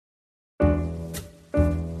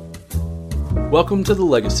Welcome to the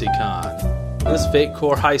Legacy Con. This Fate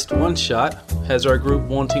Core heist one-shot has our group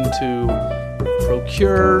wanting to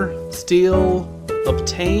procure, steal,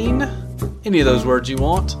 obtain, any of those words you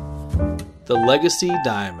want, the Legacy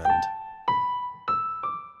Diamond.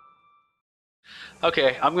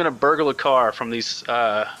 Okay, I'm gonna burgle a car from these,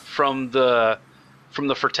 from the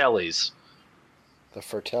Fratellis. The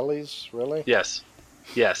Fratellis, really? Yes.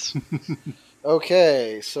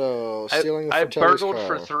 Okay, so stealing the I Fratellis burgled car.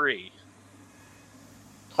 for 3.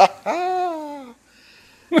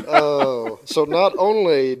 Oh, so not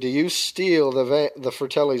only do you steal the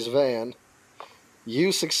Fratelli's van,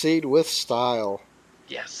 you succeed with style.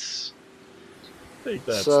 Yes. Take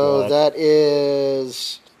that, So Slot. that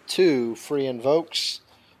is 2 free invokes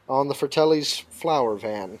on the Fratelli's flower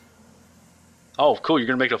van. Oh, cool! You're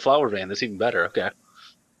gonna make it a flower van. That's even better. Okay.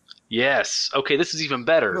 Yes. Okay, this is even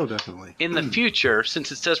better. Oh, definitely. In the future, since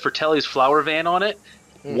it says Fratelli's flower van on it,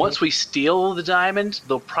 once we steal the diamond,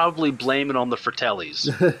 they'll probably blame it on the Fratellis.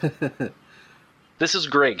 This is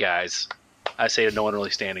great, guys. I say to no one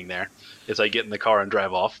really standing there as I get in the car and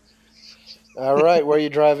drive off. All right, where are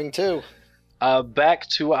you driving to? Back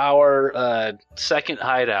to our second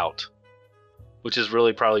hideout, which is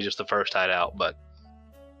really probably just the first hideout. But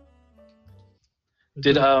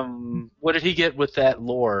what did he get with that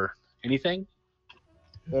lore? Anything?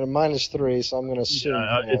 At a -3, so I'm going to assume.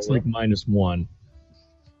 It's like -1.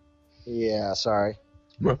 Yeah, sorry.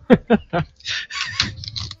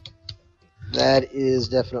 That is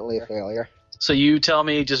definitely a failure. So you tell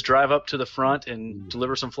me just drive up to the front and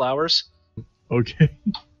deliver some flowers? Okay.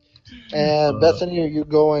 And Bethany, are you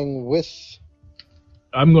going with?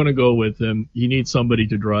 I'm going to go with him. He needs somebody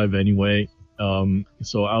to drive anyway,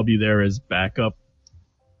 so I'll be there as backup.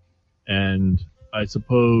 And I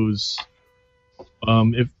suppose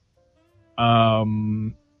if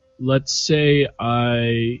let's say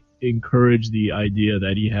I encourage the idea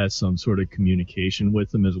that he has some sort of communication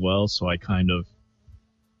with him as well, so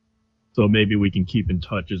maybe we can keep in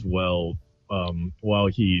touch as well while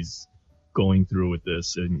he's going through with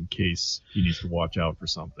this in case he needs to watch out for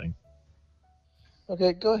something.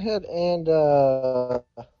 Okay, go ahead and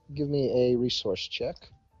give me a resource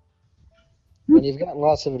check. And you've got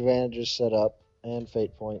lots of advantages set up and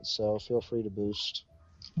fate points, so feel free to boost.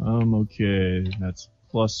 Okay, that's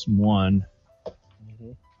 +1.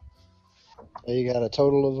 You got a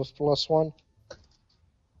total of a +1?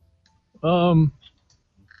 Oh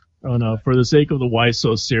no, for the sake of the why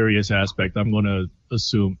so serious aspect, I'm going to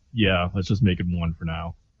assume, let's just make it 1 for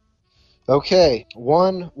now. Okay,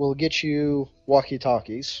 1 will get you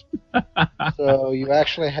walkie-talkies. So you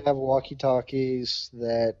actually have walkie-talkies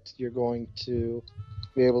that you're going to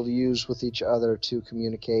be able to use with each other to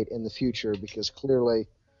communicate in the future, because clearly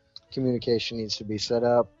communication needs to be set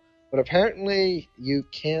up. But apparently you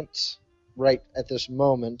can't, right at this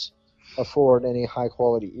moment, afford any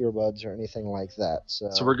high-quality earbuds or anything like that. So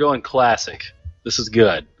we're going classic. This is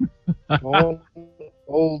good.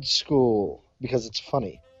 Old school, because it's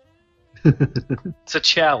funny. It's a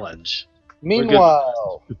challenge.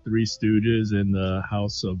 Meanwhile, The Three Stooges in the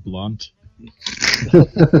House of Blunt.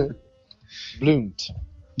 Blunt.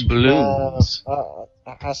 Balloons.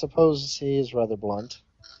 I suppose he is rather blunt.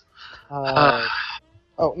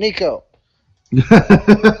 Oh, Nico.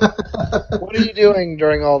 What are you doing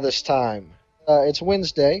during all this time? It's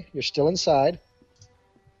Wednesday. You're still inside.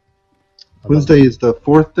 Wednesday is the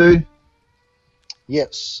 4th day,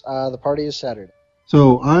 Yes, the party is Saturday.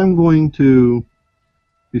 so I'm going to,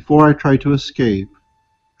 before I try to escape,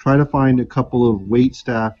 try to find a couple of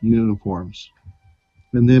waitstaff uniforms.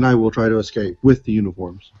 And then I will try to escape with the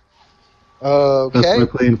uniforms. Okay. That's my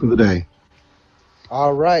plan for the day.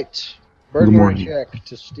 All right. Good Burglary morning. check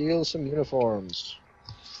to steal some uniforms.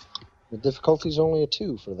 The difficulty's only a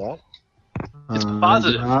 2 for that. It's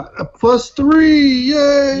positive. A +3!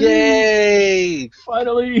 Yay! Yay!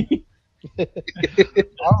 Finally!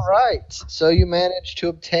 All right. So you managed to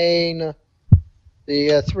obtain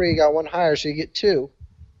the 3, got 1 higher, so you get 2.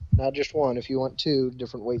 Not just 1, if you want 2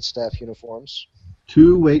 different waitstaff uniforms.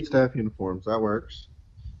 2 waitstaff uniforms. That works.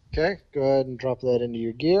 Okay, go ahead and drop that into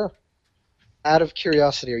your gear. Out of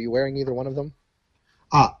curiosity, are you wearing either one of them?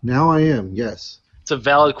 Now I am, yes. It's a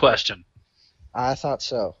valid question. I thought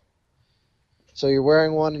so. So you're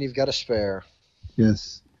wearing one and you've got a spare.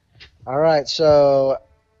 Yes. All right, so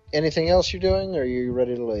anything else you're doing, or are you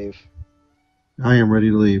ready to leave? I am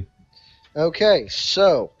ready to leave. Okay,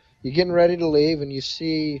 so you're getting ready to leave, and you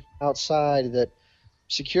see outside that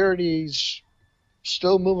security's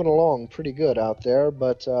still moving along pretty good out there,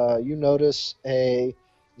 but you notice a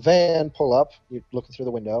van pull up. You're looking through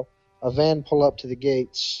the window. A van pull up to the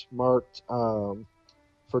gates marked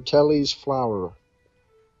Fratelli's flower.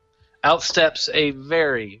 Outsteps a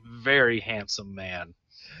very, very handsome man.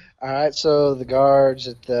 All right, so the guards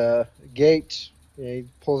at the gate, he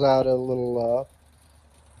pulls out a little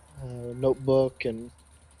notebook and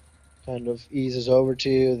kind of eases over to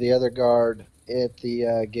you. The other guard at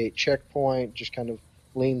the gate checkpoint just kind of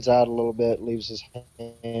leans out a little bit, leaves his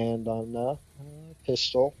hand on a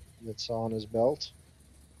pistol that's on his belt.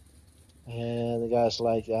 And the guy's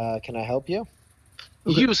like, can I help you?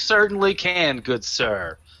 You certainly can, good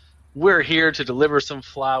sir. We're here to deliver some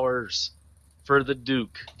flowers for the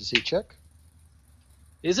Duke. Deceit check?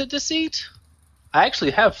 Is it deceit? I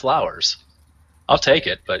actually have flowers. I'll take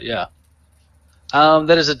it, but yeah.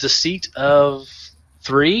 That is a deceit of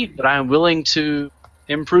 3, but I am willing to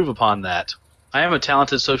improve upon that. I am a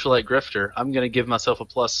talented socialite grifter. I'm going to give myself a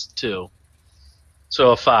 +2.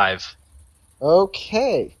 So a 5.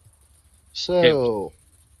 Okay. So,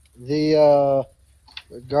 the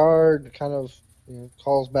guard kind of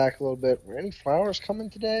calls back a little bit. Were any flowers coming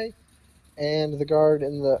today? And the guard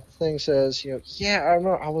in the thing says, yeah, I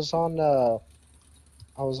remember I was on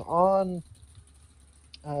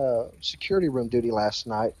security room duty last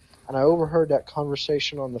night, and I overheard that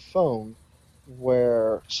conversation on the phone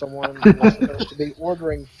where someone was supposed to be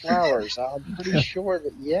ordering flowers. I'm pretty sure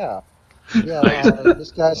that,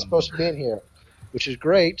 this guy's supposed to be in here, which is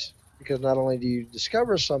great, because not only do you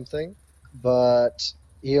discover something, but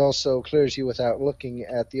he also clears you without looking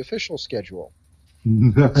at the official schedule.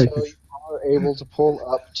 Nice. So you are able to pull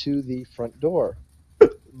up to the front door.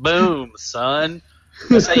 Boom, son.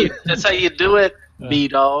 That's how you do it,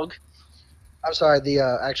 B-Dog. I'm sorry,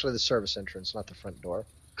 actually the service entrance, not the front door.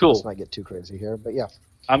 Cool. Let's not get too crazy here, but yeah.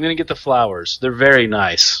 I'm going to get the flowers. They're very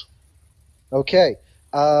nice. Okay.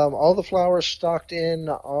 All the flowers stocked in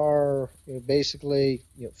are basically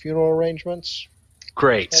funeral arrangements.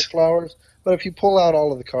 Great. Type flowers. But if you pull out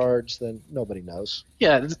all of the cards, then nobody knows.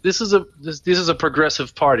 Yeah, this is a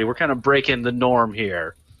progressive party. We're kind of breaking the norm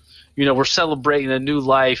here. We're celebrating a new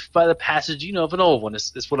life by the passage, of an old one.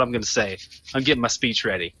 Is what I'm going to say. I'm getting my speech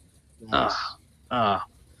ready. Nice. All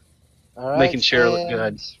right, Making Cher look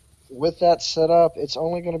good. With that set up, it's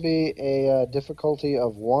only going to be a difficulty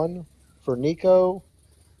of 1 for Nico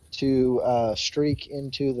to streak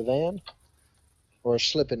into the van. Or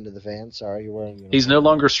slip into the van. Sorry, you're wearing uniform. He's no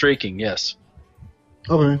longer streaking, yes.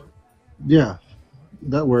 Okay. Yeah,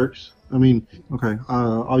 that works. I mean, okay.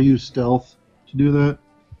 I'll use stealth to do that.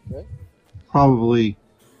 Okay. Probably.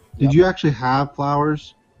 Did you actually have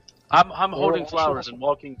flowers? I'm holding flowers and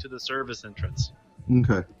walking to the service entrance.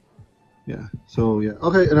 Okay. Yeah. So, yeah.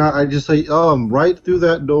 Okay, and I just say, I'm right through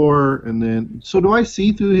that door, and then... So do I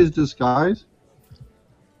see through his disguise?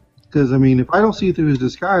 Because, I mean, if I don't see through his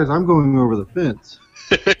disguise, I'm going over the fence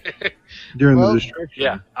during the distraction.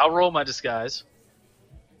 Yeah, I'll roll my disguise.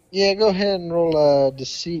 Yeah, go ahead and roll a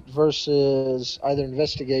deceit versus either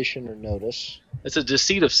investigation or notice. It's a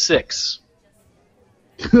deceit of 6.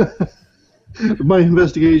 My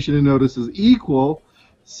investigation and notice is equal,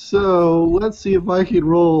 so let's see if I can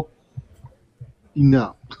roll.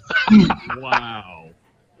 No. Wow.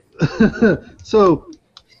 So,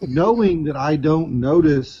 knowing that I don't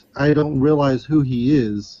realize who he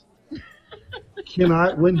is,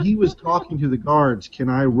 when he was talking to the guards, can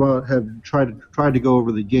I have tried to go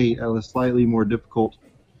over the gate at a slightly more difficulty?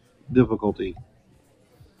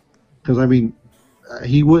 Because, I mean,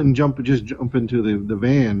 he wouldn't just jump into the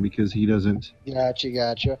van because he doesn't...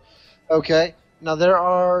 Gotcha. Okay. Now, there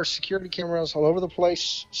are security cameras all over the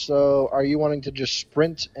place, so are you wanting to just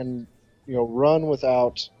sprint and run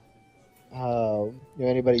without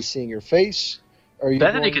anybody seeing your face?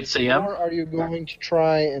 Bethany can see him. Or are you going to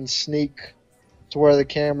try and sneak to where the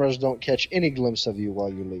cameras don't catch any glimpse of you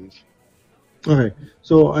while you leave? Okay,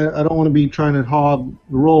 so I don't want to be trying to hog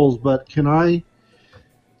the rolls, but can I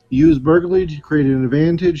use burglary to create an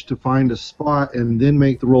advantage to find a spot and then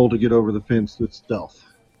make the roll to get over the fence with stealth?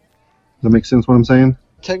 Does that make sense what I'm saying?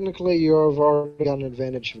 Technically, you've already got an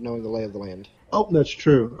advantage of knowing the lay of the land. Oh, that's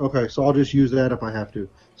true. Okay, so I'll just use that if I have to.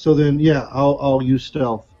 So then, yeah, I'll use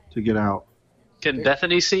stealth to get out. Can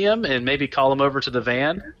Bethany see him and maybe call him over to the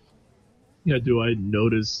van? Yeah, do I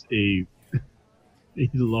notice a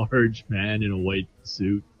large man in a white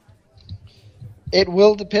suit? It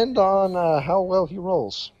will depend on how well he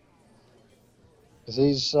rolls. Because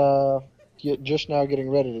he's just now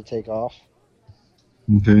getting ready to take off.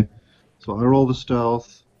 Okay, so I roll the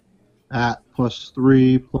stealth at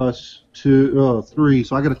 +3, +2, 3,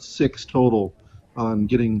 so I got a 6 total on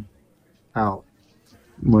getting out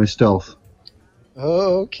my stealth.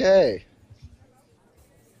 Okay.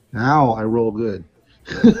 Now I roll good.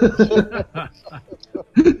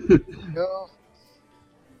 Go.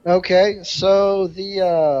 Okay, so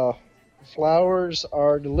the flowers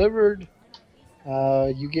are delivered.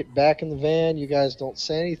 You get back in the van. You guys don't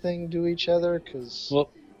say anything to each other because. Well,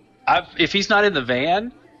 if he's not in the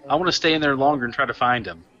van, I want to stay in there longer and try to find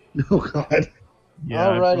him. Oh God. Yeah,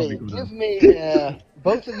 I'd probably Alrighty, go give down. me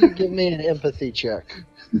both of you give me an empathy check.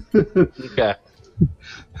 Okay.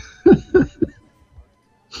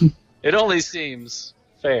 It only seems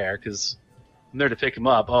fair because I'm there to pick him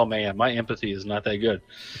up. Oh man, my empathy is not that good.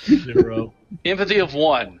 0. Empathy of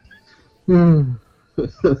 1.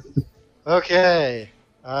 Okay.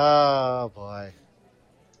 Oh boy.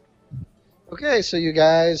 Okay, so you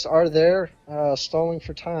guys are there, stalling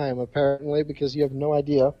for time apparently because you have no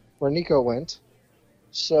idea where Nico went.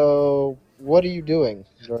 So, what are you doing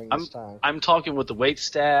during this time? I'm talking with the wait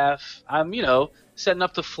staff. I'm, setting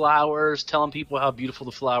up the flowers, telling people how beautiful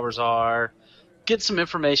the flowers are, get some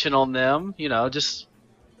information on them. Just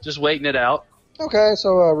waiting it out. Okay, so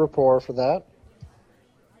a rapport for that.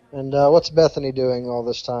 And what's Bethany doing all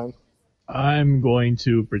this time? I'm going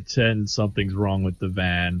to pretend something's wrong with the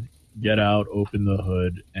van, get out, open the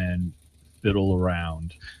hood, and fiddle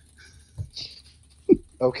around.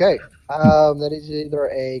 Okay, that is either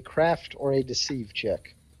a craft or a deceive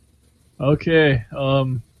check. Okay,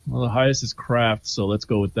 well, the highest is craft, so let's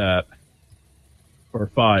go with that.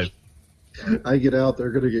 Or 5. I get out,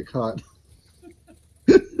 they're gonna get caught.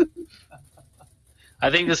 I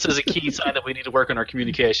think this is a key sign that we need to work on our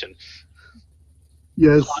communication.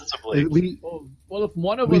 Yes. Possibly. We Well, if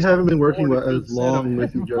one of we us haven't been working already as long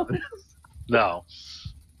with each other. No.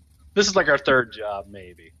 This is like our third job,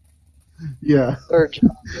 maybe. Yeah. Third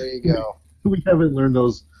job, there you go. We haven't learned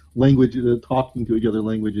those languages, talking to each other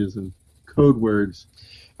languages and code words.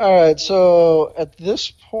 Alright, so at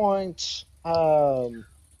this point, so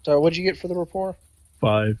what'd you get for the rapport?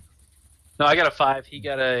 5. No, I got a 5. He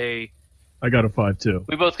got a... I got a 5 too.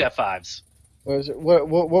 We both got 5s.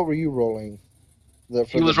 What were you rolling?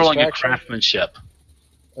 He was rolling a craftsmanship.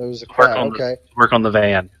 It was a Work craft, on okay. Work on the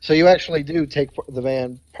van. So you actually do take the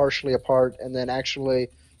van partially apart and then actually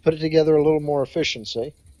put it together a little more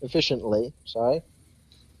efficiently. Sorry.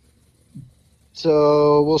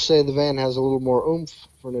 So we'll say the van has a little more oomph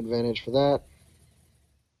for an advantage for that.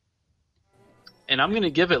 And I'm going to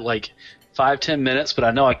give it like 5-10 minutes, but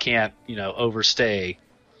I know I can't, overstay.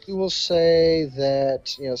 You will say that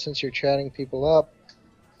since you're chatting people up,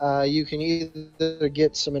 you can either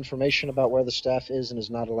get some information about where the staff is and is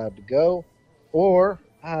not allowed to go, or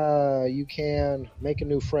you can make a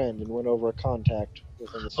new friend and win over a contact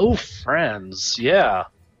within the staff. Oh, friends. Yeah.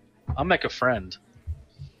 I'll make a friend.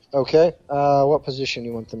 Okay. What position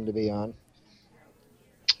you want them to be on?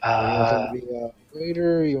 You want them to be a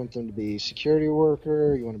waiter? You want them to be a security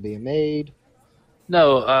worker? You want to be a maid?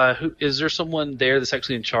 No, is there someone there that's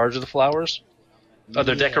actually in charge of the flowers? Are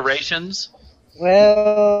there Yes. decorations?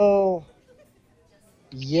 Well,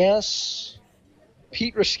 yes.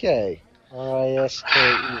 Pete Risque.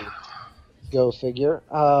 R-I-S-K-E. Go figure.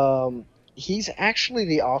 He's actually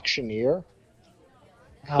the auctioneer.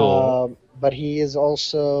 Cool. But he is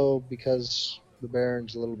also, because the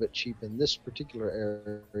Baron's a little bit cheap in this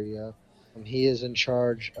particular area, he is in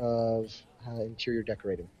charge of interior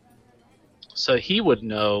decorating. So he would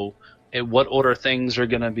know in what order things are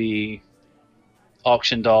going to be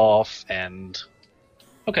auctioned off and...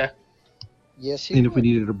 Okay. Yes, he And if we would.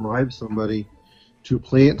 needed to bribe somebody to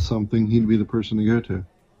plant something, he'd be the person to go to.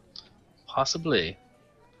 Possibly.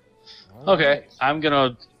 All Okay. right. I'm going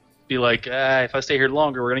to be like, if I stay here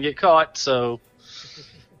longer, we're going to get caught, so...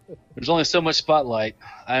 There's only so much spotlight.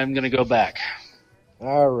 I'm going to go back.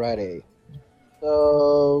 Alrighty.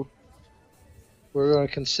 So we're going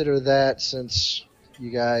to consider that since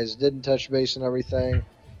you guys didn't touch base and everything.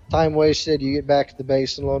 Time wasted, you get back at the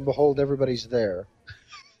base, and lo and behold, everybody's there.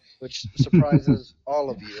 Which surprises all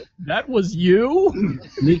of you. That was you?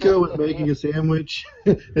 Nico is making a sandwich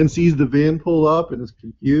and sees the van pull up and is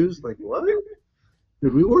confused. Like, what?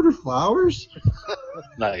 Did we order flowers?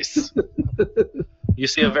 Nice. You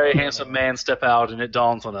see a very handsome man step out, and it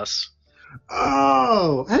dawns on us.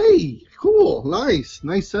 Oh, hey, cool, nice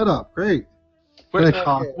setup, great. Where, Can I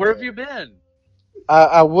talk? where have you been?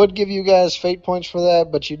 I would give you guys fate points for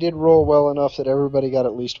that, but you did roll well enough that everybody got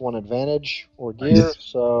at least one advantage or gear, Nice.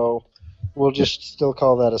 so we'll just still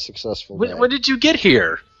call that a successful day. When did you get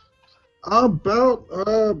here? About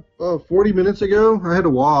 40 minutes ago, I had to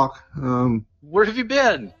walk. Where have you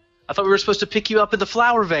been? I thought we were supposed to pick you up in the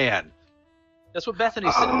flower van. That's what Bethany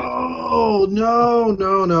said. Oh,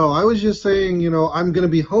 no. I was just saying, I'm going to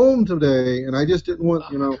be home today, and I just didn't want,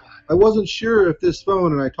 I wasn't sure if this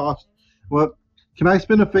phone, and I tossed, well, can I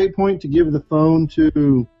spend a fate point to give the phone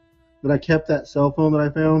to that I kept that cell phone that I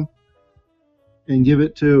found and give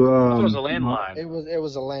it to. It was a landline. It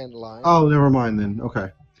was a landline. Oh, never mind then. Okay.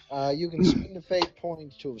 You can spend a fate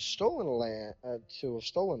point to have stolen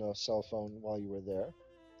a cell phone while you were there.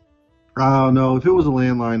 Oh no, if it was a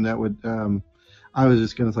landline, that would. I was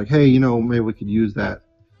just gonna say, hey, maybe we could use that,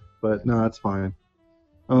 but no, that's fine.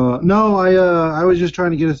 No, I was just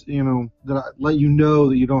trying to get us, let you know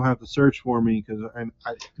that you don't have to search for me because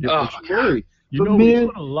it's scary. You But know, man, we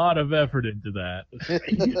put a lot of effort into that.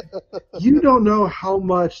 you don't know how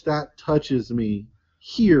much that touches me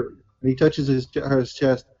here. And he touches his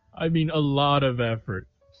chest. I mean, a lot of effort.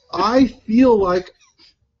 I feel like,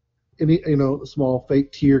 a small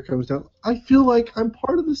fake tear comes down. I feel like I'm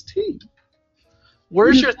part of this team.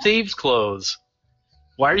 Where's your thieves' clothes?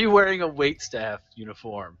 Why are you wearing a waitstaff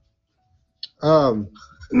uniform?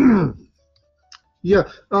 Yeah.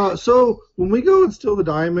 So when we go and steal the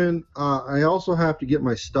diamond, I also have to get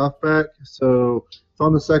my stuff back. So it's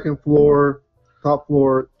on the second floor, top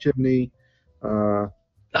floor, chimney.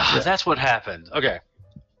 That's what happened. Okay.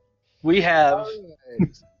 We have.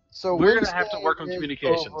 Alright. So We're Wednesday gonna have to work on is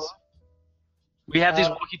communications. over. We have these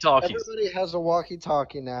walkie-talkies. Everybody has a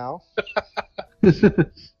walkie-talkie now.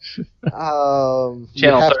 Channel you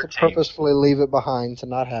have 13. to purposefully leave it behind to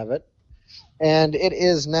not have it. And it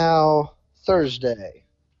is now Thursday.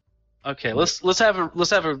 Okay, let's have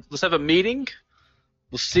a meeting.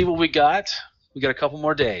 We'll see what we got. We got a couple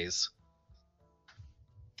more days.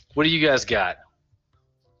 What do you guys got?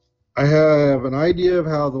 I have an idea of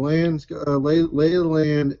how the land's lay of the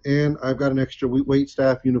land, and I've got an extra wait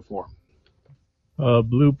staff uniform.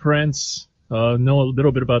 Blueprints. Know a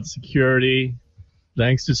little bit about security.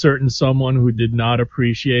 Thanks to certain someone who did not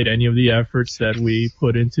appreciate any of the efforts that we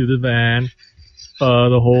put into the van.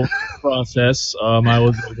 The whole process. I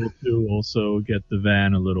was able to also get the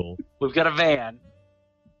van a little. We've got a van.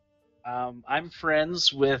 I'm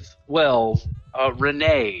friends with.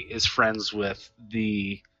 Renee is friends with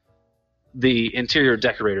the interior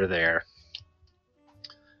decorator there.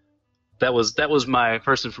 That was my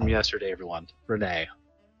person from yesterday, everyone. Renee.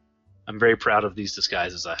 I'm very proud of these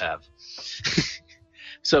disguises I have.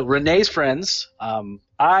 So Renee's friends.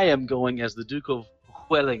 I am going as the Duke of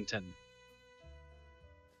Wellington.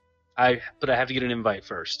 But I have to get an invite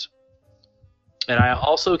first. And I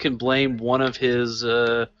also can blame one of his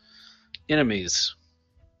enemies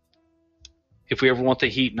if we ever want the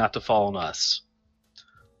heat not to fall on us.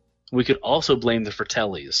 We could also blame the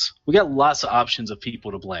Fratellis. We got lots of options of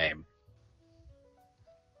people to blame.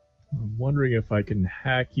 I'm wondering if I can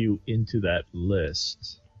hack you into that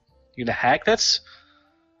list. You gonna hack? That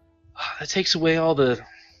takes away all the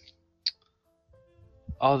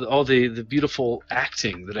beautiful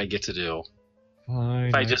acting that I get to do.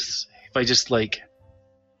 Fine. If I just like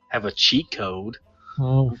have a cheat code.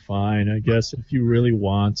 Oh, fine. I guess if you really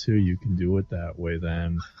want to, you can do it that way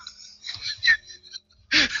then.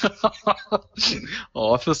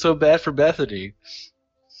 Oh, I feel so bad for Bethany.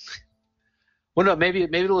 Well, no, maybe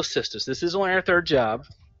it'll assist us. This is only our third job.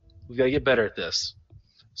 We've got to get better at this.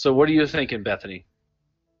 So, what are you thinking, Bethany?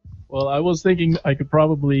 Well, I was thinking I could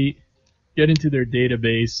probably get into their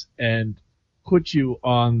database and put you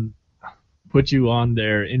on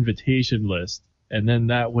their invitation list, and then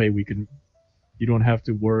that way you don't have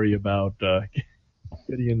to worry about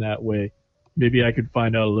getting in that way. Maybe I could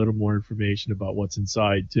find out a little more information about what's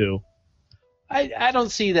inside too. I don't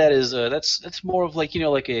see that as that's more of like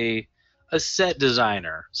a set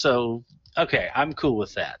designer. So okay, I'm cool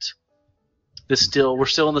with that. We're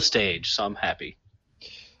still on the stage, so I'm happy.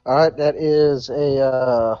 All right, that is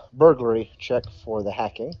a burglary check for the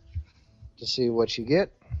hacking to see what you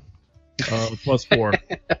get. +4.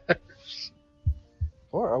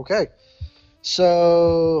 4, okay.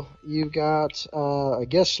 So you've got a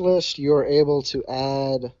guest list. You're able to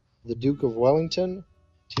add the Duke of Wellington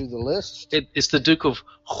to the list. It's the Duke of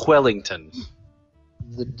Wellington.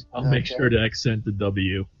 I'll make sure to accent the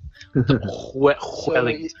W.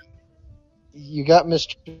 Wellington. You got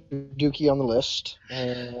Mr. Dookie on the list,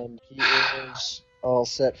 and he is all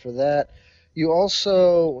set for that. You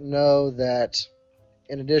also know that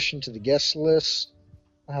in addition to the guest list,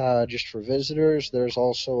 just for visitors, there's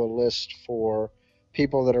also a list for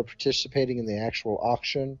people that are participating in the actual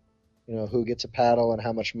auction, who gets a paddle and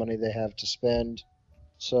how much money they have to spend.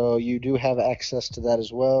 So you do have access to that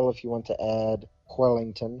as well if you want to add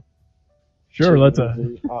Wellington Sure, to let's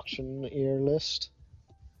the auctioneer list.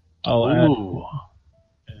 I'll Ooh,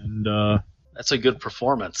 add, and that's a good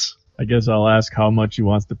performance. I guess I'll ask how much he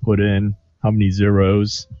wants to put in, how many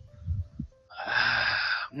zeros.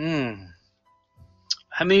 How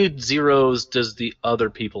many zeros does the other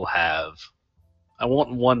people have? I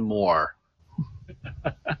want one more.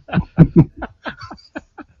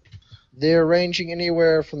 They're ranging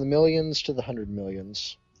anywhere from the millions to the 100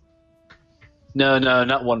 millions. No,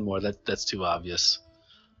 not one more. That's too obvious.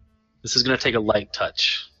 This is going to take a light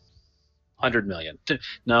touch. 100 million.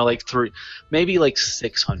 No, like 3. Maybe like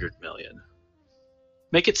 600 million.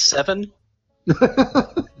 Make it 7?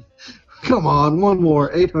 Come on, one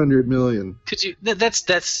more, 800 million. Could you? That's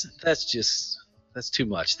too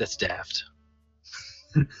much. That's daft.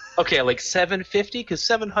 Okay, like 750, because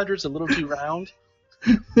 700 is a little too round.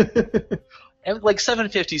 And like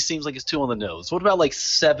 750 seems like it's too on the nose. What about like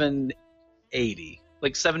 780?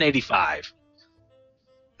 Like 785?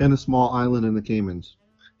 And a small island in the Caymans.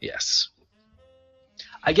 Yes.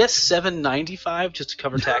 I guess 795 just to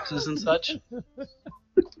cover taxes and such.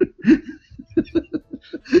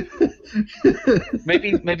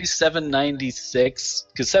 Maybe 796,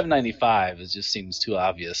 because 795 just seems too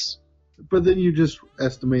obvious. But then you just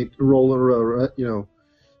estimate, roll it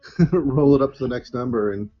up to the next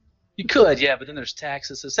number, and You could, yeah, but then there's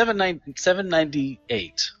taxes. So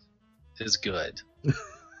 798 is good.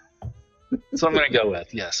 So I'm going to go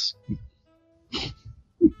with, yes.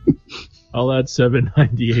 I'll add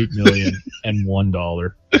 798 million and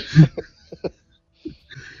 $1.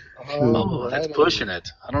 Oh, that's pushing it.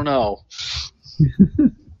 I don't know.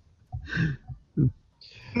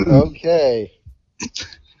 Okay.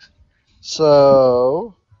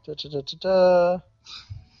 So,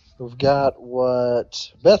 we've got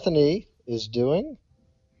what Bethany is doing.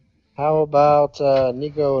 How about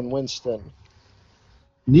Nico and Winston?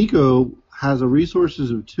 Nico has a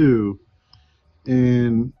resources of 2,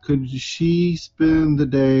 and could she spend the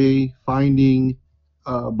day finding,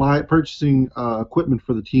 purchasing equipment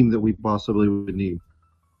for the team that we possibly would need?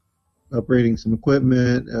 Upgrading some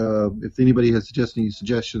equipment. If anybody has any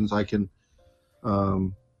suggestions, I can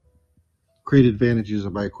create advantages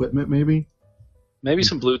of my equipment, maybe. Maybe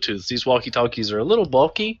some Bluetooth. These walkie-talkies are a little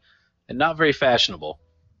bulky and not very fashionable.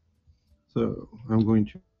 So I'm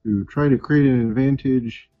going to try to create an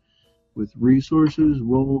advantage with resources.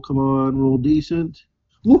 Come on, roll decent.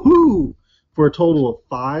 Woohoo! For a total of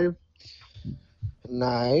 5.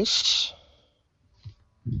 Nice.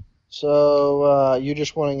 So you're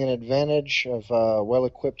just wanting an advantage of a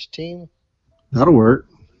well-equipped team? That'll work.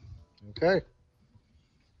 Okay.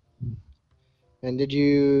 And did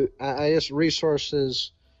you, I guess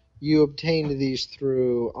resources, you obtained these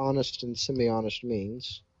through honest and semi-honest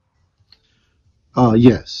means?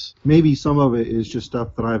 Yes. Maybe some of it is just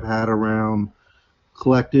stuff that I've had around,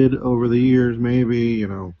 collected over the years, maybe,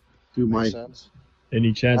 through my... Makes sense.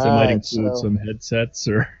 Any chance it might include some headsets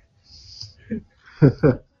or?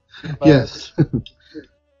 Yes.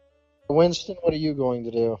 Winston, what are you going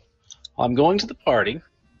to do? I'm going to the party.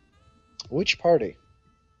 Which party?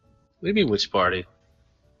 What do you mean, which party?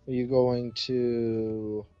 Are you going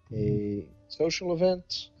to a social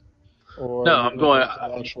event? Or No, are you I'm going to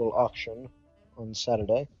an actual auction on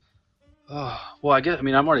Saturday? Well,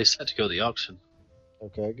 I'm already set to go to the auction.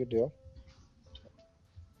 Okay, good deal.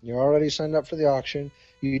 You're already signed up for the auction.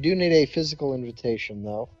 You do need a physical invitation,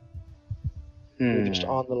 though. You're just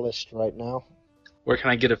on the list right now. Where can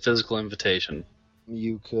I get a physical invitation?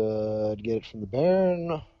 You could get it from the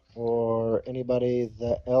Baron or anybody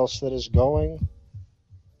else that is going. You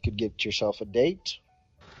could get yourself a date.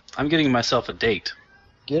 I'm getting myself a date.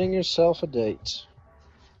 Getting yourself a date.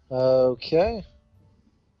 Okay.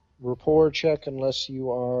 Rapport check unless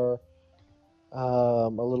you are a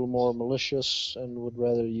little more malicious and would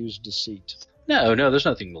rather use deceit. No, there's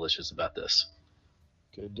nothing malicious about this.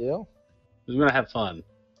 Good deal. We're going to have fun.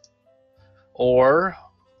 Or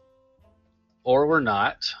we're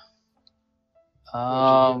not.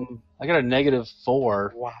 I got a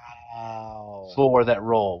 -4 Wow. for that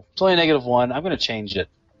roll. It's only a -1. I'm going to change it.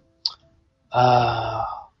 I'm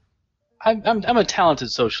a talented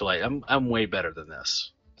socialite. I'm way better than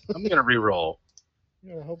this. I'm going to re-roll.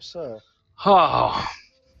 Yeah, I hope so. Oh,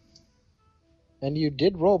 And you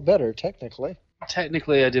did roll better, technically.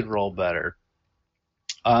 technically I did roll better.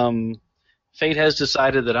 Fate has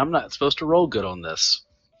decided that I'm not supposed to roll good on this.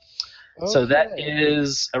 So that Okay.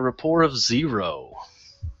 is a rapport of 0.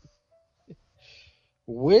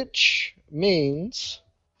 Which means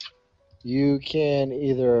you can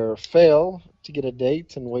either fail to get a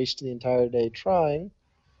date and waste the entire day trying,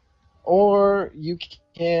 or you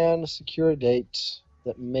can secure a date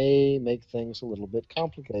that may make things a little bit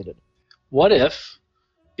complicated. What if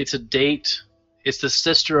it's a date, it's the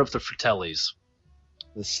sister of the Fratellis?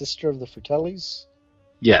 The sister of the Fratellis?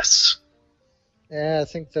 Yes. I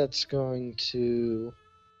think that's going to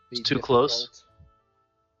be It's too close? difficult.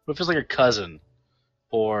 What if it's like a cousin?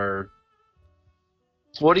 Or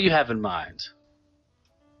What do you have in mind?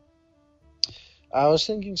 I was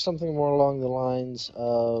thinking something more along the lines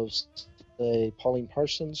of, say, Pauline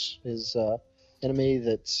Parsons, his enemy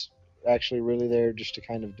that's actually really there just to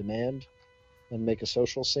kind of demand and make a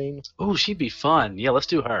social scene. Oh, she'd be fun. Yeah, let's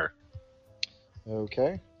do her.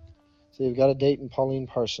 Okay. So you've got a date in Pauline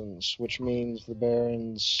Parsons, which means the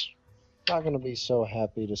Baron's not going to be so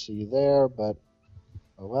happy to see you there, but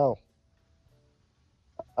oh well.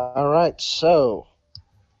 All right, so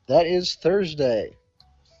that is Thursday.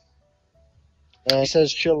 And she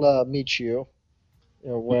says she'll meet you,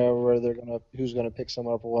 wherever who's gonna pick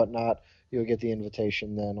someone up or whatnot. You'll get the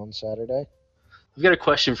invitation then on Saturday. I've got a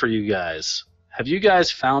question for you guys. Have you guys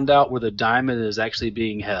found out where the diamond is actually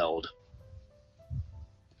being held?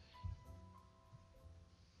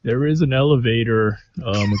 There is an elevator,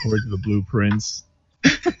 according to the blueprints.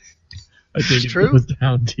 I think it true. goes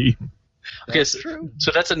down deep. Okay, so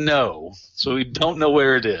that's a no. So we don't know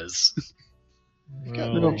where it is. You've got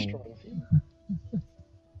Oh. very strong feeling.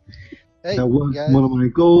 Hey, That was guys. one of my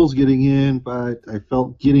goals, getting in, but I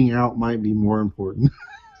felt getting out might be more important.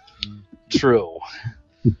 True.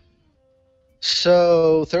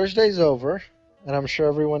 So Thursday's over, and I'm sure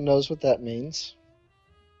everyone knows what that means.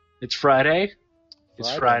 It's Friday.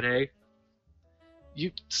 It's Friday. Friday.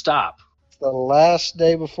 You stop. The last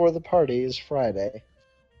day before the party is Friday.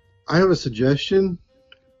 I have a suggestion.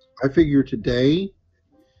 I figure today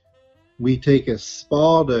we take a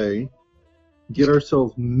spa day, get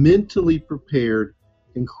ourselves mentally prepared,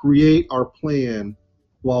 and create our plan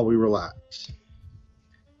while we relax.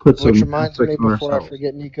 Put some Which reminds me, aspects on before I ourselves.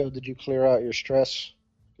 forget, Nico, did you clear out your stress?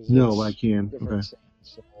 'Cause No, it's I can. different Okay. scenes,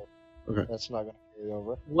 so Okay. that's not going to carry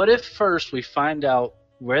over. What if first we find out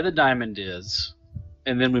where the diamond is,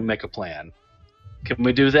 and then we make a plan? Can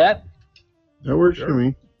we do that? That works Sure. for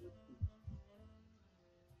me.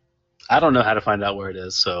 I don't know how to find out where it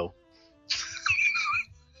is, so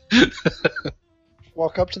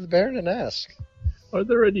Walk up to the Baron and ask. Are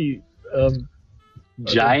there any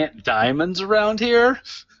giant diamonds around here?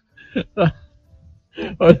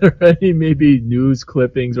 Are there any maybe news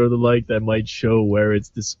clippings or the like that might show where it's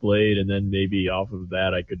displayed, and then maybe off of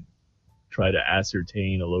that I could try to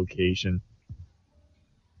ascertain a location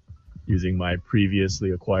using my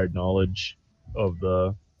previously acquired knowledge of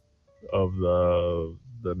the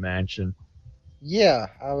mansion? Yeah,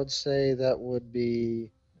 I would say that would be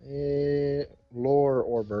lore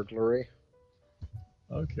or burglary.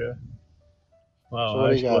 Okay. Wow. So what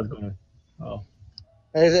do you I actually got? was gonna. Oh.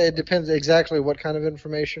 It depends exactly what kind of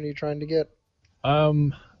information are you trying to get.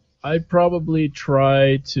 I'd probably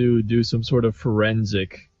try to do some sort of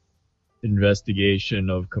forensic investigation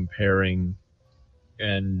of comparing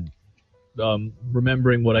and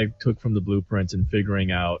remembering what I took from the blueprints and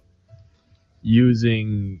figuring out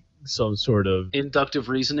using some sort of Inductive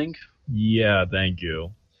reasoning? thank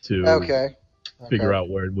you, to Okay. figure out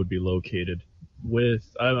where it would be located.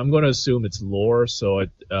 I'm going to assume it's lore, so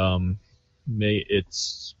it's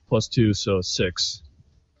 +2, so 6.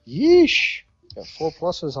 Yeesh. Got 4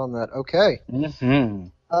 pluses on that. Okay. Mm-hmm.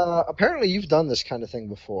 Apparently you've done this kind of thing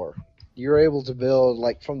before. You're able to build,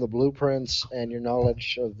 like, from the blueprints and your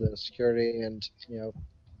knowledge of the security and,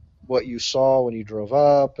 what you saw when you drove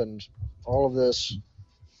up and all of this.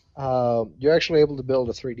 You're actually able to build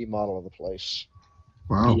a 3D model of the place.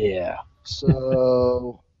 Wow. Yeah.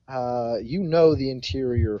 So, you know the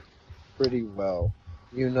interior pretty well.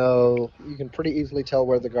 You can pretty easily tell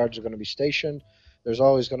where the guards are going to be stationed. There's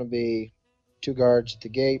always going to be 2 guards at the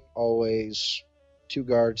gate, always 2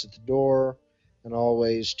 guards at the door, and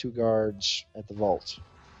always 2 guards at the vault.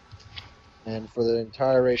 And for the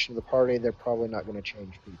entire duration of the party, they're probably not going to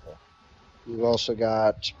change people. You've also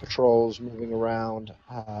got patrols moving around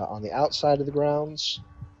on the outside of the grounds,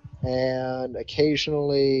 and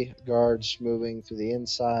occasionally guards moving through the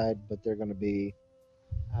inside, but they're going to be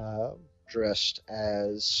dressed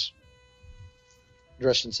in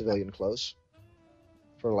civilian clothes,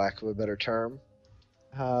 for lack of a better term.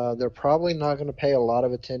 They're probably not going to pay a lot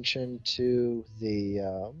of attention to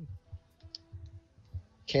the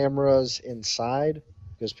cameras inside,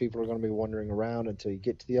 because people are going to be wandering around until you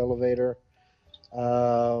get to the elevator.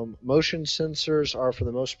 Motion sensors are for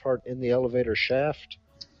the most part in the elevator shaft,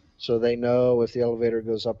 so they know if the elevator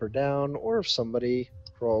goes up or down, or if somebody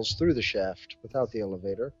crawls through the shaft without the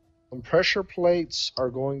elevator. Pressure plates are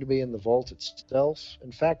going to be in the vault itself.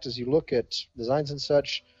 In fact, as you look at designs and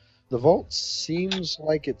such, the vault seems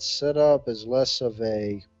like it's set up as less of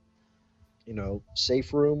a,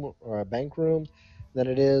 safe room or a bank room than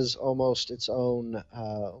it is almost its own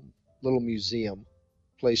little museum,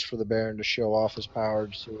 place for the Baron to show off his power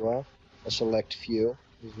to a select few,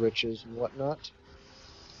 his riches and whatnot.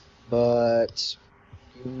 but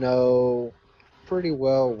you know pretty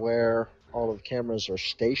well where all of the cameras are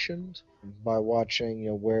stationed by watching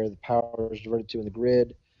where the power is diverted to in the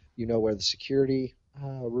grid. You know where the security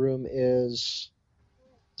room is.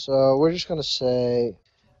 So we're just going to say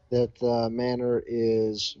that the manor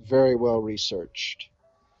is very well researched.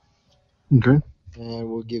 Okay. And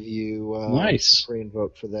we'll give you Nice. a free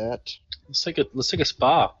invoke for that. Let's take a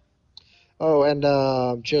spa. Oh,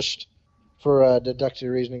 and just for deductive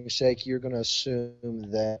reasoning's sake, you're going to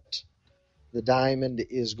assume that the diamond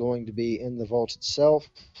is going to be in the vault itself,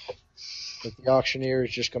 that the auctioneer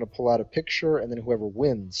is just going to pull out a picture, and then whoever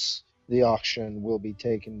wins the auction will be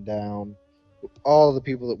taken down. All of the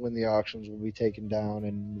people that win the auctions will be taken down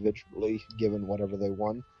and individually given whatever they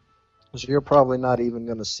won. So you're probably not even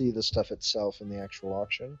going to see the stuff itself in the actual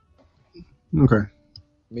auction. Okay.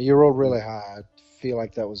 I mean, you rolled really high. I feel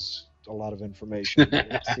like that was a lot of information.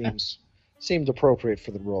 It seemed appropriate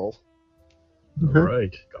for the roll. Okay. All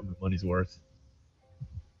right, got my money's worth.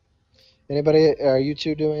 Anybody? Are you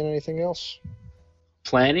two doing anything else?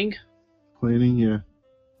 Planning? Planning, yeah.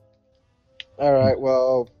 All right.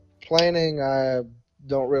 Well, planning, I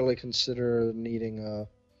don't really consider needing a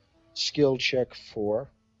skill check for.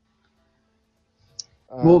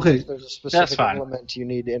 Well, okay. If there's a specific fine. element you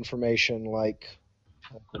need information like.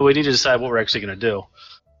 We need to decide what we're actually going to do.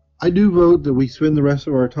 I do vote that we spend the rest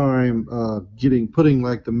of our time putting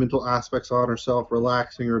like the mental aspects on ourselves,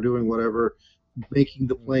 relaxing or doing whatever, making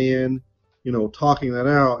the plan, talking that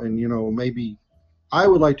out, and maybe I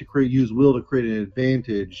would like to use will to create an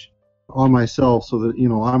advantage on myself so that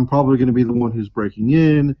I'm probably going to be the one who's breaking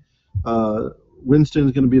in.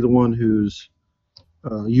 Winston's going to be the one who's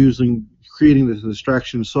creating this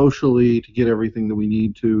distraction socially to get everything that we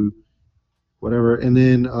need to, whatever, and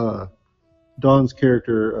then Dawn's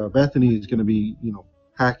character Bethany is going to be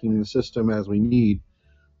hacking the system as we need.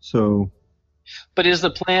 So. But is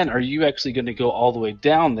the plan? Are you actually going to go all the way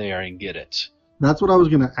down there and get it, That's what I was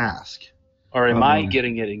going to ask. or am I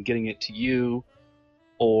getting it and getting it to you,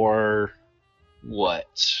 or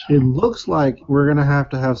what? It looks like we're going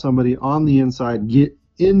to have somebody on the inside get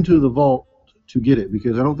into the vault to get it,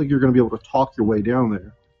 because I don't think you're going to be able to talk your way down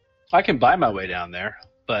there. I can buy my way down there,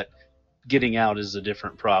 but getting out is a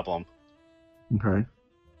different problem. Okay.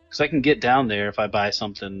 Because I can get down there if I buy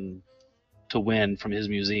something to win from his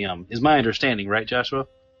museum. Is my understanding right, Joshua?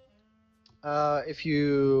 If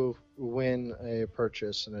you win a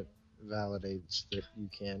purchase and it validates that you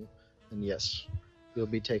can, then yes, you'll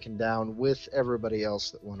be taken down with everybody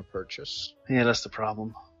else that want to purchase. Yeah, that's the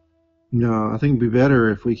problem. No, I think it'd be better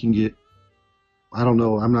if we can get. I don't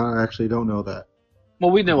know. Don't know that.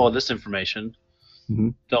 Well, we know all this information,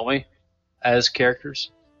 Mhm. don't we? As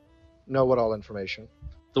characters? Know what all information?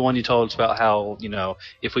 The one you told us about how,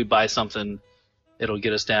 if we buy something, it'll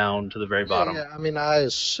get us down to the very bottom. Yeah, I mean, I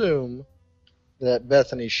assume that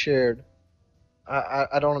Bethany shared.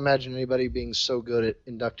 I don't imagine anybody being so good at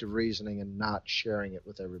inductive reasoning and not sharing it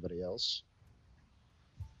with everybody else.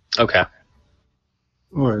 Okay.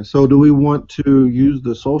 All right. So, do we want to use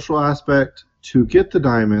the social aspect to get the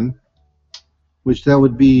diamond, which that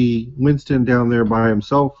would be Winston down there by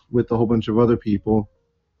himself with a whole bunch of other people,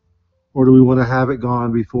 or do we want to have it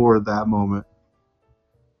gone before that moment?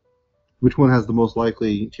 Which one has the most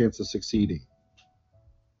likely chance of succeeding?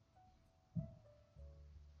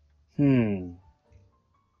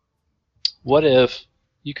 What if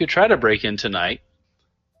you could try to break in tonight,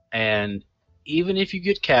 and even if you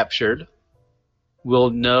get captured, we'll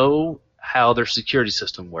know how their security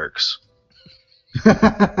system works.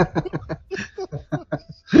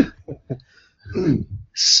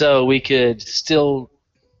 So we could still,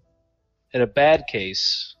 in a bad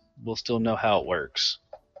case, we'll still know how it works.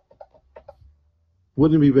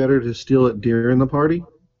 Wouldn't it be better to steal it during the party?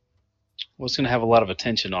 Well, it's going to have a lot of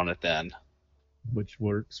attention on it then. Which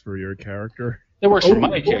works for your character. It works for Oh,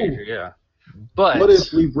 my oh. character, yeah. But What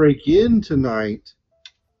if we break in tonight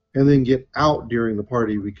and then get out during the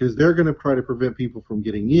party? Because they're going to try to prevent people from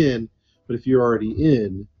getting in, but if you're already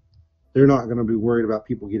in, they're not going to be worried about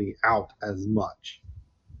people getting out as much.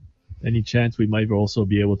 Any chance we might also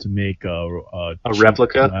be able to make a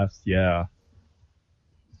replica? blast? Yeah.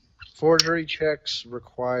 Forgery checks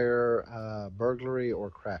require burglary or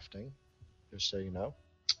crafting, just so you know.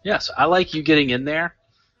 yes, I like you getting in there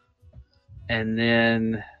and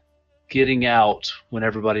then getting out when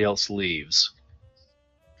everybody else leaves.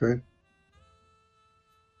 Okay?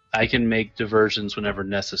 I can make diversions whenever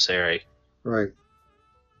necessary. Right.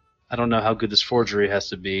 I don't know how good this forgery has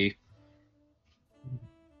to be.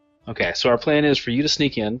 Okay, so our plan is for you to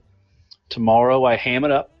sneak in. Tomorrow I ham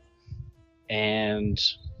it up and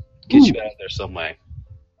get you out of there some way.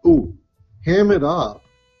 Ooh, ham it up.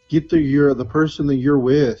 Get the person that you're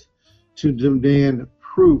with to demand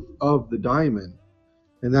proof of the diamond,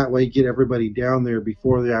 and that way get everybody down there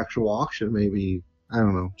before the actual auction. Maybe, I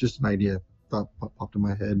don't know, just an idea thought popped in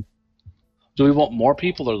my head. Do we want more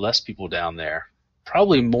people or less people down there?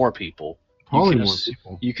 Probably more people. Probably more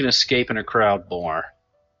people. You can escape in a crowd more.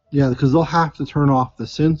 Yeah, because they'll have to turn off the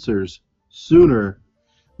sensors sooner,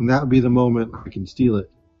 and that would be the moment I can steal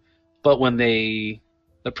it. But the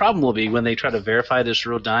problem will be when they try to verify this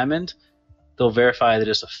real diamond, they'll verify that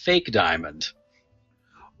it's a fake diamond.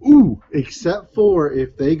 Ooh, except for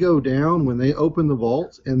if they go down when they open the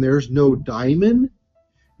vaults and there's no diamond,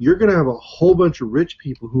 you're going to have a whole bunch of rich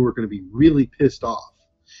people who are going to be really pissed off.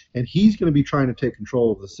 And he's going to be trying to take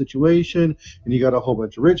control of the situation, and you got a whole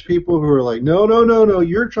bunch of rich people who are like, no,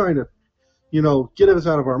 you're trying to, get us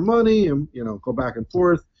out of our money, and, go back and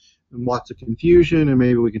forth, and lots of confusion, and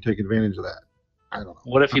maybe we can take advantage of that. I don't know.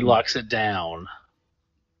 What if he locks it down?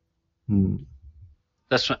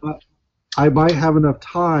 That's what... I might have enough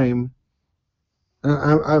time.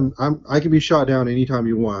 I can be shot down anytime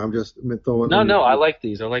you want. I'm just throwing. No, I like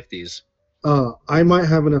these. I might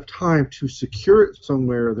have enough time to secure it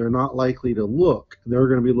somewhere they're not likely to look. They're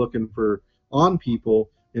going to be looking on people,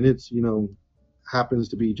 and it's happens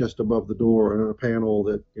to be just above the door and a panel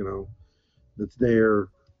that that's there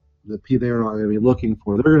that they're not going to be looking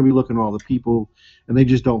for. They're going to be looking at all the people, and they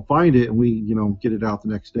just don't find it, and we get it out the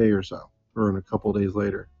next day or so, or in a couple of days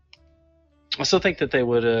later. I still think that they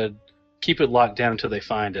would keep it locked down until they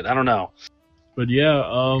find it. I don't know. But yeah,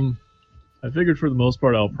 I figured for the most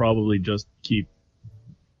part I'll probably just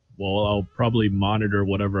I'll probably monitor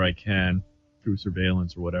whatever I can through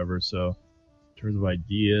surveillance or whatever. So in terms of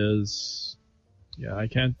ideas, yeah, I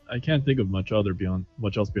can't think of much else beyond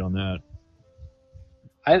that.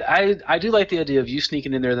 I do like the idea of you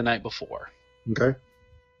sneaking in there the night before. Okay.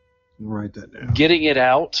 I'll write that down. Getting it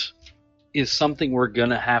out is something we're going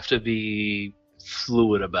to have to be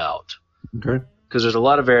fluid about. Okay. Because there's a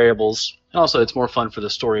lot of variables. And also, it's more fun for the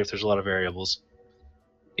story if there's a lot of variables.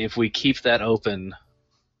 If we keep that open,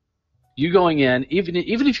 you going in, even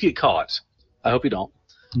if you get caught, I hope you don't,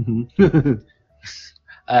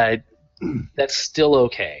 that's still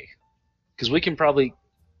okay. Because we can probably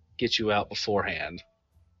get you out beforehand.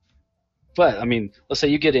 But, I mean, let's say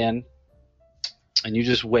you get in, and you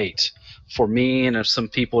just wait for me and some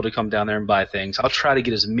people to come down there and buy things. I'll try to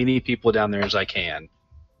get as many people down there as I can.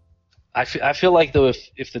 I feel like, though,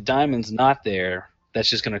 if the diamond's not there, that's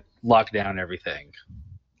just going to lock down everything.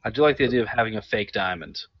 I do like the idea of having a fake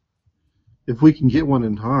diamond. If we can get one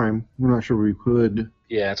in time, we're not sure we could.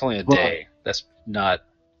 Yeah, it's only a day. That's not...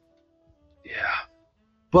 Yeah.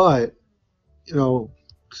 But,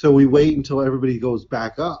 so we wait until everybody goes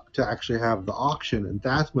back up to actually have the auction, and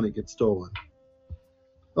that's when it gets stolen.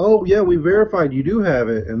 Oh, yeah, we verified you do have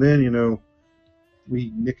it, and then,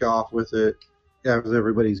 we nick off with it as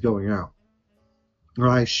everybody's going out. Or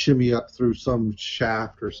I shimmy up through some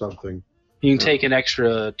shaft or something. You can take an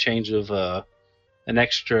extra change of,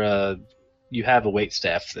 you have a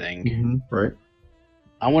waitstaff thing. Mm-hmm, right.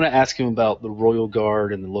 I want to ask him about the Royal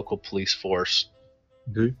Guard and the local police force.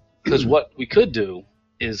 Okay. Because what we could do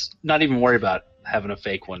is not even worry about having a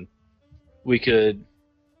fake one. We could,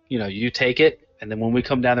 you take it, and then when we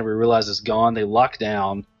come down there, we realize it's gone. They lock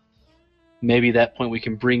down. Maybe at that point we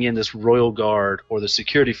can bring in this Royal Guard or the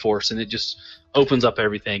security force, and it just opens up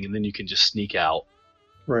everything, and then you can just sneak out.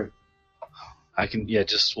 Right.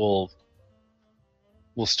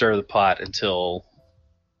 We'll stir the pot until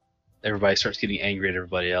everybody starts getting angry at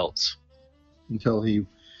everybody else. Until he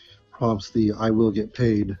prompts the "I will get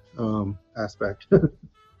paid" aspect. I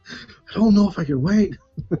don't know if I can wait.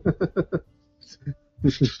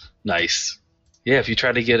 Nice. Yeah, if you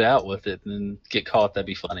try to get out with it and get caught, that'd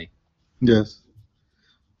be funny. Yes.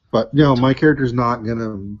 But, my character's not going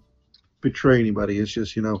to betray anybody. It's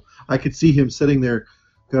just, I could see him sitting there,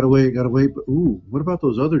 gotta wait, but, ooh, what about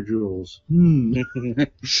those other jewels?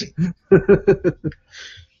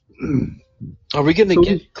 Are we going to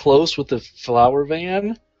get close with the flower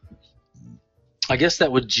van? I guess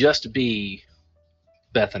that would just be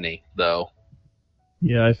Bethany, though.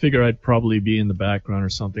 Yeah, I figure I'd probably be in the background or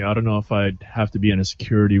something. I don't know if I'd have to be in a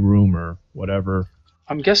security room or whatever.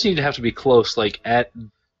 I'm guessing you'd have to be close,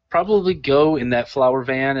 probably go in that flower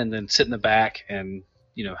van and then sit in the back and,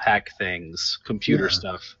 hack things, computer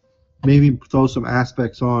stuff. Maybe throw some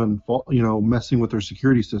aspects on, messing with their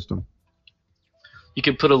security system. You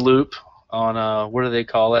could put a loop on, what do they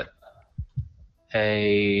call it?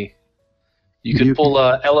 You could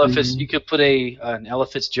pull you could put an Ella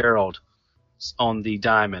Fitzgerald on the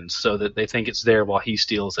diamond so that they think it's there while he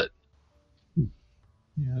steals it.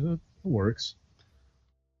 Yeah, that works.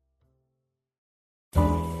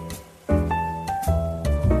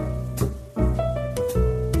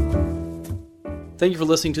 Thank you for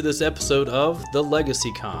listening to this episode of The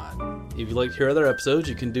Legacy Con. If you'd like to hear other episodes,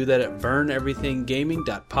 you can do that at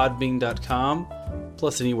burneverythinggaming.podbean.com,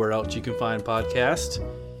 plus anywhere else you can find podcasts.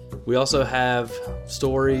 We also have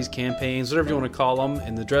stories, campaigns, whatever you want to call them,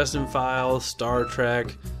 in the Dresden Files, Star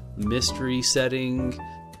Trek, mystery setting,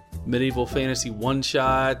 medieval fantasy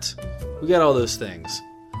one-shot. We got all those things.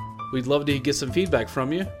 We'd love to get some feedback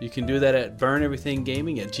from you. You can do that at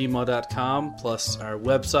burneverythinggaming@gmail.com, plus our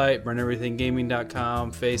website,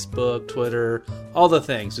 burneverythinggaming.com, Facebook, Twitter, all the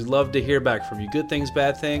things. We'd love to hear back from you. Good things,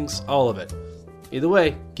 bad things, all of it. Either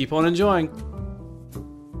way, keep on enjoying.